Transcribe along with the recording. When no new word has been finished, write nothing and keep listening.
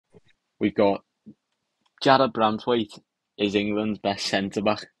we've got Jarrad Branthwaite is England's best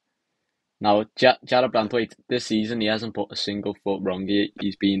centre-back. Now, Jarrad Branthwaite, this season, he hasn't put a single foot wrong.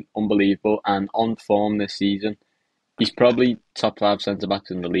 He's been unbelievable and on form this season. He's probably top 5 centre-backs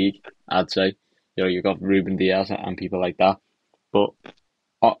in the league, I'd say. You've got Ruben Diaz and people like that. But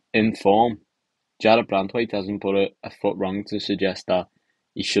in form, Jarrad Branthwaite hasn't put a foot wrong to suggest that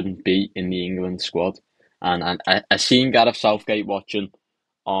he shouldn't be in the England squad. And I seen Gareth Southgate watching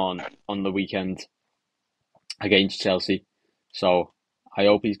on the weekend against Chelsea. So I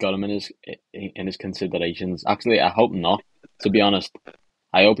hope he's got him in his considerations. Actually, I hope not, to be honest.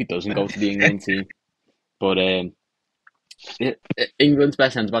 I hope he doesn't go to the England team. But England's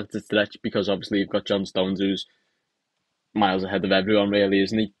best centre-back to stretch, because obviously you've got John Stones, who's miles ahead of everyone, really,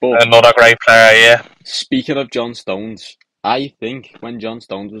 isn't he? But another great player, yeah. speaking of John Stones, I think when John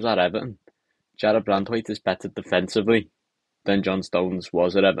Stones was at Everton, Jarrad Branthwaite is better defensively than John Stones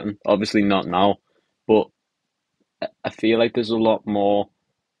was at Everton. Obviously not now, but I feel like there's a lot more.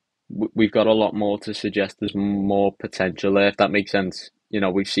 We've got a lot more to suggest there's more potential there, if that makes sense.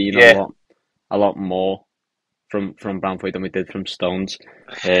 We've seen a lot more from Branthwaite than we did from Stones,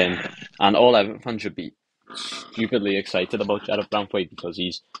 and all Everton fans should be stupidly excited about Jarrad Branthwaite, because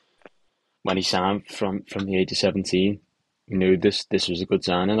when he signed from the age of 17, he knew this was a good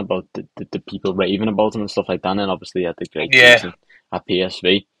signing, about the people raving about him and stuff like that, and obviously he had the great season at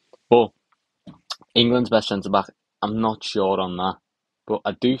PSV. But England's best centre-back, I'm not sure on that, but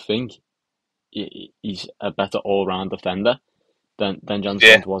I do think he's a better all-round defender than John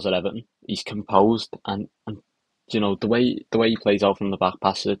Stones was at Everton. He's composed, and the way he plays out from the back,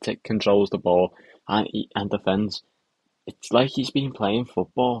 passes it, controls the ball, and defends. It's like he's been playing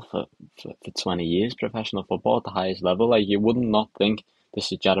football for 20 years, professional football at the highest level. Like, you wouldn't not think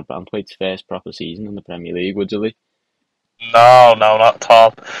this is Jarrad Branthwaite's first proper season in the Premier League, would you, Lee? No, not at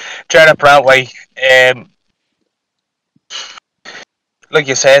all. Jarrad Branthwaite, like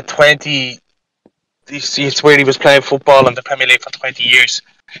you said, 20. It's where he was playing football in the Premier League for 20 years.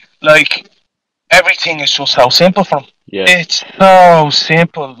 Like, everything is just so simple for him. Yeah. It's so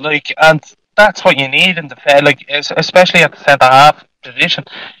simple. Like, and that's what you need in the like, especially at the centre half position.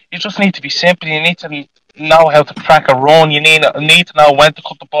 You just need to be simple. You need to know how to track a run. You need to know when to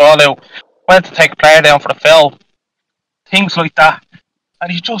cut the ball out, when to take a player down for the foul, things like that.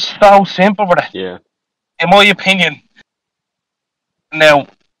 And he's just so simple with it. Yeah. In my opinion. Now,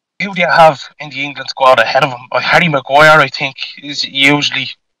 who do you have in the England squad ahead of him? Harry Maguire, I think, is usually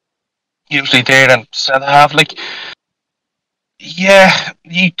there and centre half. Like, yeah,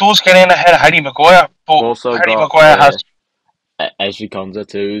 he does get in ahead of Harry Maguire, but also Harry Maguire has Ezri Konsa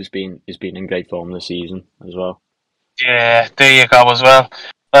too, who's been in great form this season as well. Yeah, there you go as well.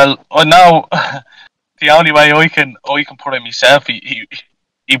 Well, I know the only way I can put it myself, he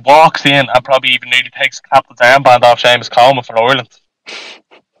walks in and probably even nearly takes the captain's armband off Seamus Coleman for Ireland.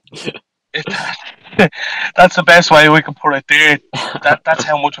 That's the best way we can put it there. That's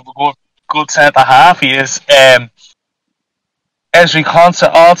how much of a good centre half he is. Ezri Konsa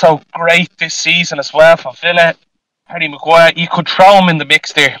also great this season as well for Villa. Harry Maguire, you could throw him in the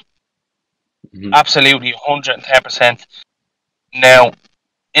mix there. Mm-hmm. Absolutely, 110%. Now,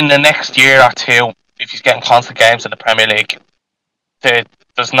 in the next year or two, if he's getting constant games in the Premier League,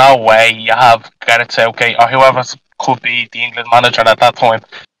 there's no way you have Gareth Southgate or whoever could be the England manager at that time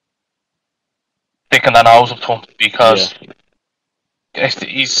sticking their nose up to him, because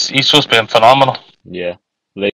he's just been phenomenal. Yeah,